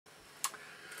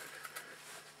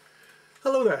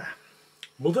Hello there,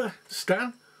 Mother,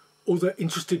 Stan, other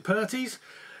interested parties.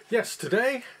 Yes,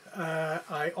 today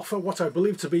I offer what I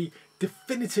believe to be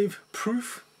definitive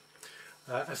proof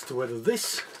as to whether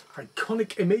this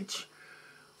iconic image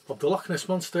of the Loch Ness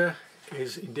Monster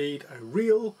is indeed a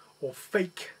real or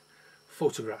fake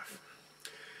photograph.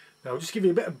 Now, just to give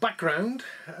you a bit of background,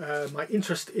 my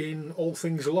interest in all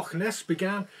things Loch Ness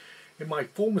began in my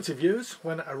formative years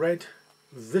when I read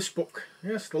this book.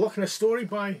 Yes, The Loch Ness Story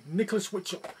by Nicholas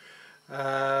Witchell.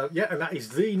 Yeah, and that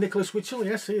is the Nicholas Witchell.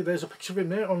 Yes, here, there's a picture of him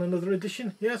there on another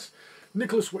edition. Yes,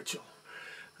 Nicholas Witchell.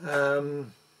 Now,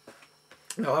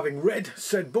 having read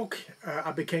said book,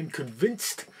 I became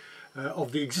convinced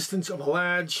of the existence of a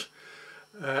large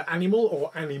animal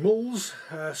or animals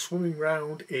swimming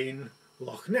around in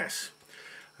Loch Ness.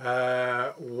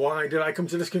 Why did I come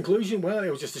to this conclusion? Well, it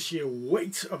was just the sheer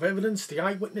weight of evidence, the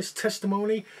eyewitness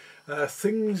testimony,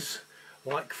 things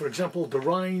like, for example, the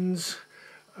Rhine's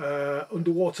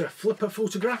underwater flipper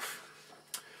photograph,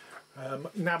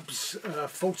 McNab's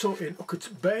photo in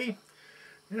Uckett Bay.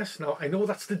 Yes, now I know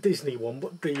that's the Disney one,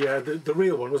 but the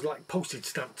real one was like postage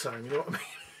stamp time, you know what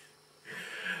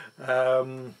I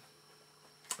mean?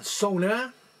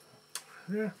 Sonar.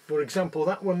 Yeah, for example,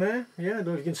 that one there. Yeah, I don't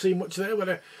know if you can see much there,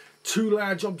 but two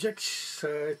large objects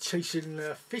chasing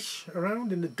fish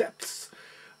around in the depths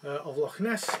of Loch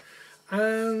Ness,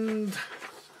 and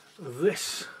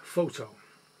this photo.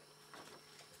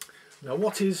 Now,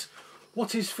 what is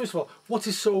first of all, what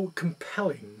is so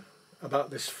compelling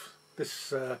about this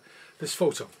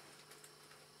photo?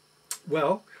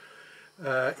 Well,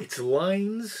 its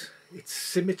lines, its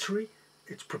symmetry,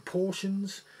 its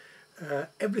proportions.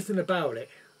 Everything about it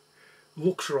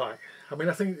looks right. I mean,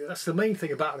 I think that's the main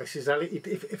thing about this, is that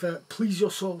if a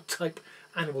plesiosaur type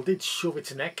animal did shove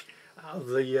its neck out of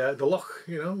the loch,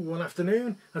 you know, one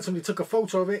afternoon, and somebody took a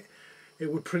photo of it,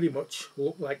 it would pretty much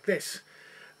look like this.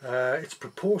 Its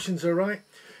proportions are right,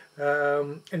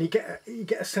 and you get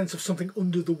a sense of something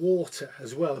under the water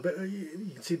as well. A bit,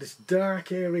 you can see this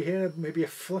dark area here, maybe a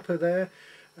flipper there.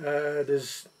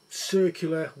 There's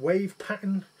circular wave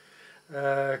pattern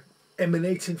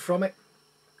emanating from it.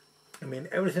 I mean,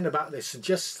 everything about this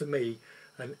suggests to me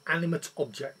an animate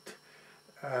object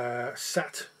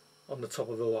sat on the top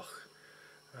of the loch.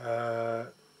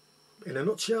 In a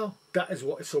nutshell, that is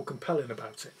what is so compelling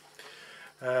about it.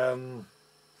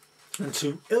 And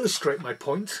to illustrate my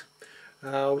point,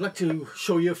 I would like to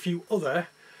show you a few other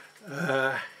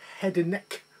head and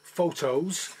neck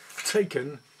photos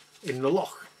taken in the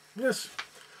loch. Yes.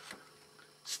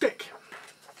 Stick.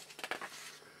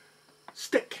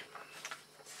 Stick.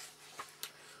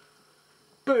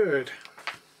 Bird.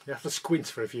 You have to squint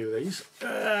for a few of these.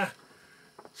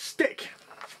 Stick.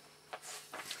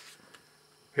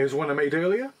 Here's one I made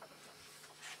earlier.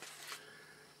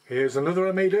 Here's another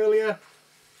I made earlier.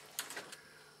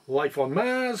 Life on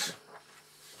Mars.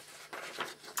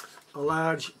 A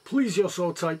large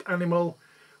plesiosaur type animal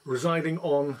residing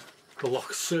on the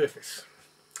loch surface.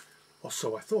 Or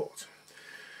so I thought.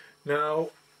 Now,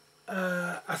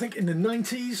 I think in the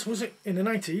 90s, was it? In the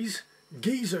 90s,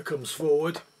 Geezer comes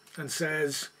forward and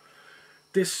says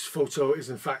this photo is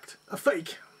in fact a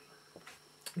fake.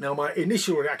 Now, my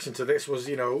initial reaction to this was,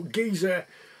 you know, Geezer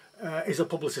is a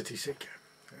publicity seeker.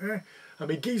 I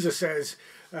mean, Geezer says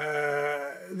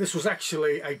this was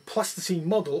actually a plasticine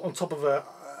model on top of a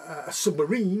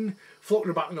submarine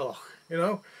floating about in the loch, you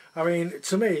know. I mean,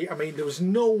 to me, I mean, there was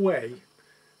no way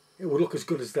it would look as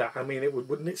good as that. I mean,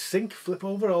 wouldn't it sink, flip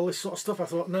over, all this sort of stuff? I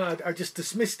thought, no, I just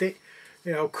dismissed it.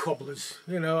 You know, cobblers,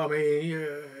 you know, I mean,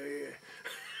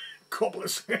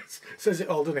 cobblers, says it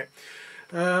all, doesn't it?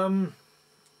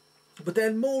 But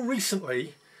then more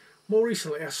recently,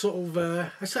 I sort of,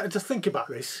 I started to think about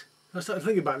this. I started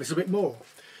thinking about this a bit more.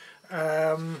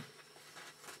 And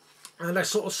I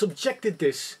sort of subjected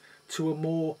this to a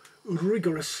more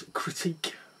rigorous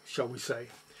critique, shall we say.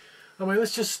 I mean,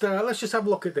 let's just have a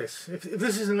look at this. If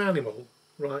this is an animal,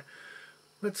 right?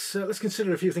 Let's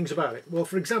consider a few things about it. Well,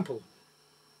 for example,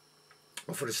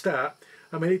 or for a start,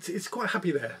 I mean, it's quite happy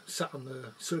there, sat on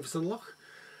the surface of the loch.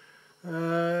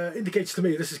 Indicates to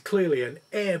me this is clearly an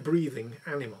air-breathing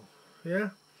animal.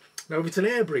 Yeah. Now, if it's an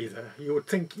air breather, you would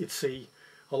think you'd see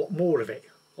a lot more of it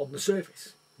on the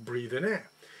surface, breathing air.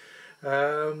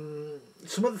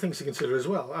 Some other things to consider as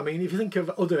well. I mean, if you think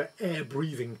of other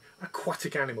air-breathing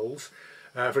aquatic animals,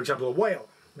 for example, a whale.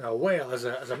 Now, a whale has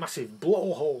a massive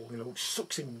blowhole, you know,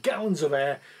 sucks in gallons of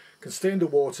air, can stay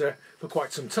underwater for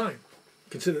quite some time.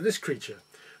 Consider this creature,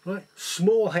 right?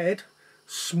 Small head,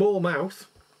 small mouth.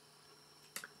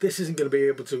 This isn't going to be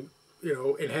able to you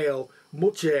know, inhale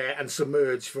much air and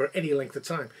submerge for any length of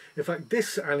time. In fact,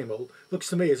 this animal looks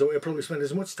to me as though it'll probably spend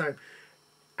as much time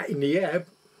in the air,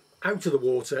 out of the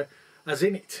water, as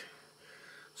in it.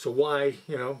 So why,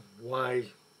 you know, why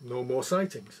no more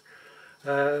sightings?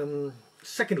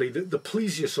 Secondly, the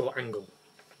plesiosaur angle.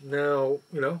 Now,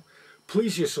 you know,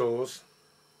 plesiosaurs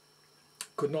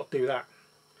could not do that.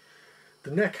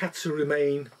 The neck had to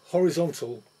remain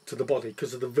horizontal to the body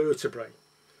because of the vertebrae.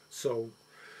 So,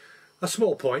 a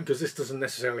small point, because this doesn't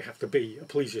necessarily have to be a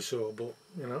plesiosaur, but,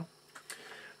 you know.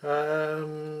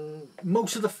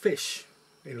 Most of the fish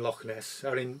in Loch Ness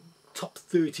are in top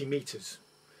 30 metres.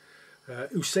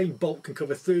 Usain Bolt can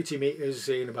cover 30 metres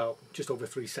in about just over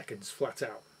 3 seconds, flat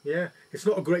out. Yeah, it's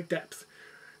not a great depth.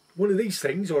 One of these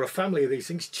things, or a family of these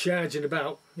things, charging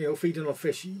about, you know, feeding on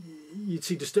fish, you'd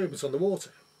see disturbance on the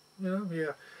water. You know,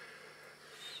 yeah.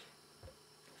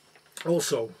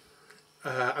 Also,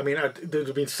 I mean, there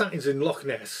have been sightings in Loch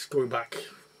Ness going back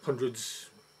hundreds,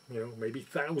 you know, maybe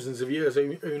thousands of years,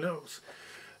 who knows.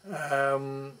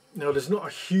 Now, there's not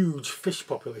a huge fish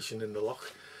population in the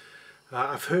loch.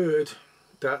 I've heard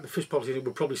that the fish population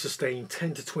would probably sustain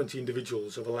 10 to 20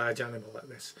 individuals of a large animal like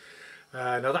this.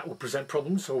 Now, that would present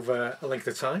problems over a length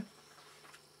of time.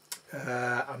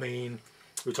 I mean,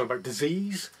 we're talking about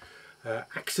disease,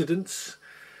 accidents,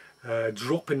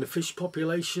 drop in the fish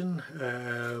population,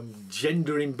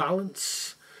 gender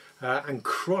imbalance, and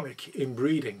chronic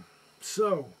inbreeding.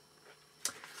 So,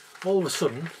 all of a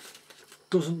sudden,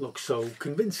 doesn't look so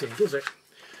convincing, does it?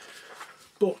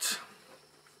 But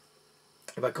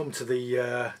if I come to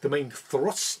the main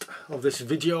thrust of this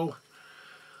video,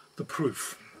 the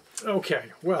proof.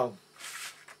 Okay, well,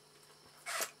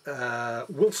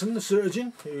 Wilson, the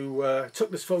surgeon who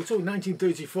took this photo in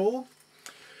 1934,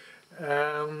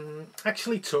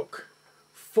 actually took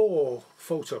 4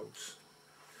 photos.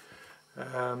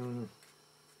 The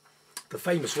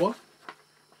famous one,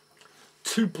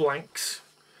 2 blanks,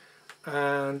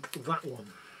 and that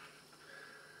one.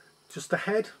 Just the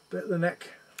head, bit of the neck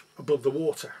above the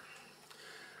water.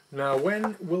 Now,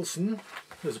 when Wilson,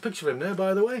 there's a picture of him there,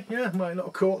 by the way, yeah, might not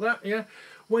have caught that, yeah.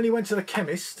 When he went to the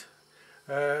chemist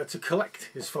to collect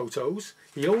his photos,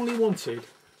 he only wanted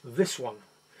this one.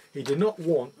 He did not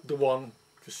want the one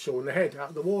just showing the head out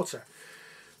of the water.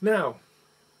 Now,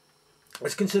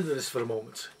 let's consider this for a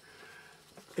moment.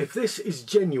 If this is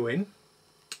genuine,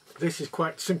 this is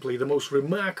quite simply the most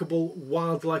remarkable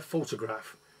wildlife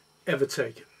photograph ever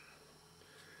taken.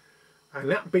 And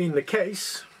that being the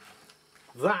case,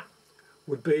 that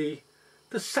would be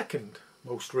the second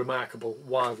most remarkable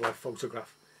wildlife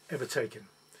photograph ever taken.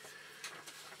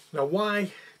 Now,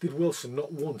 why did Wilson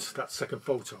not want that second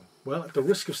photo? Well, at the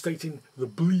risk of stating the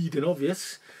bleeding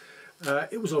obvious,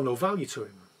 it was of no value to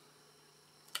him.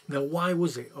 Now, why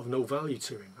was it of no value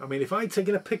to him? I mean, if I'd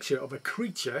taken a picture of a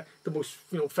creature, the most,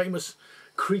 you know, famous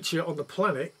creature on the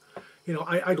planet, you know,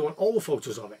 I'd want all the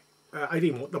photos of it. I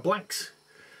didn't want the blanks.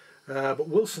 But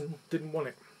Wilson didn't want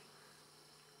it.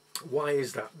 Why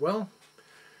is that? Well,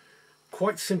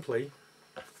 quite simply,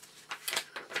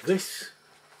 this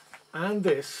and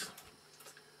this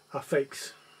are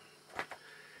fakes.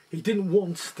 He didn't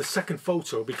want the second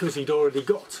photo because he'd already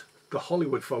got the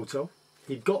Hollywood photo.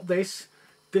 He'd got this.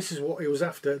 This is what he was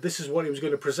after. This is what he was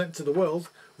going to present to the world.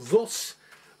 Thus,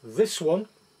 this one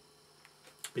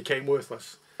became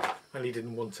worthless, and he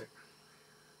didn't want it.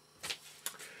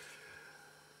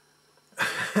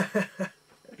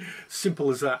 Simple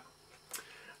as that.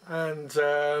 And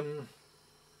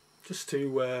just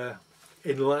to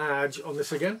enlarge on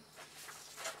this again,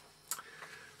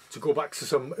 to go back to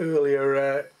some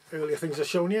earlier things I've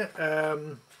shown you,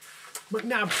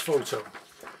 McNabb's photo.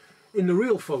 In the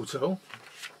real photo,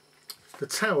 the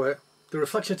tower, the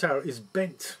reflection tower, is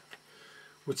bent,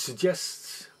 which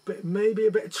suggests maybe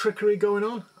a bit of trickery going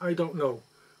on. I don't know.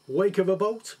 Wake of a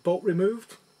boat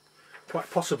removed, quite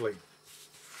possibly.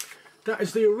 That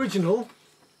is the original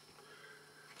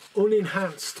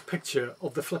unenhanced picture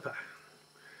of the flipper.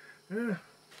 Yeah.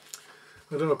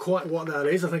 I don't know quite what that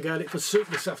is. I think I had it for soup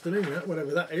this afternoon,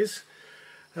 whatever that is.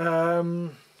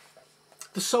 The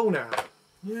sonar,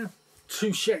 yeah.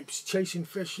 2 shapes chasing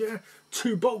fish, yeah.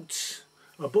 2 boats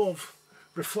above,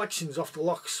 reflections off the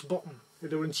loch's bottom.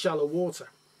 They're in shallow water.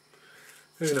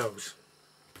 Who knows?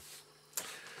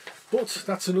 But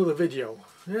that's another video.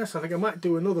 Yes, I think I might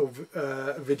do another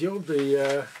video of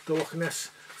the Loch Ness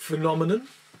phenomenon.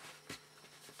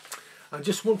 And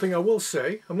just one thing I will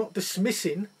say, I'm not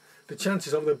dismissing the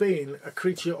chances of there being a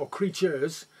creature or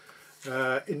creatures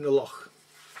in the loch.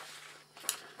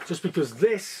 Just because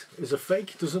this is a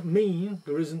fake doesn't mean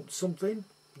there isn't something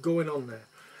going on there.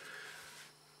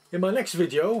 In my next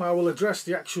video I will address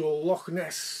the actual Loch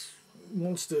Ness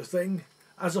Monster thing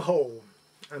as a whole,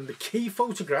 and the key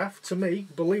photograph to me,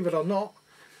 believe it or not,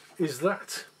 is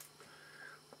that.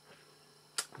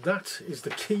 That is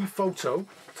the key photo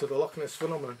to the Loch Ness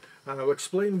phenomenon, and I'll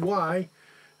explain why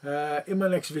in my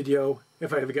next video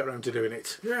if I ever get around to doing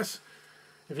it. Yes,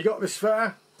 if you got this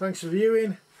far, thanks for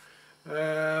viewing.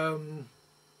 Have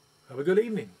a good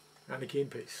evening and a keen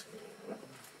peace.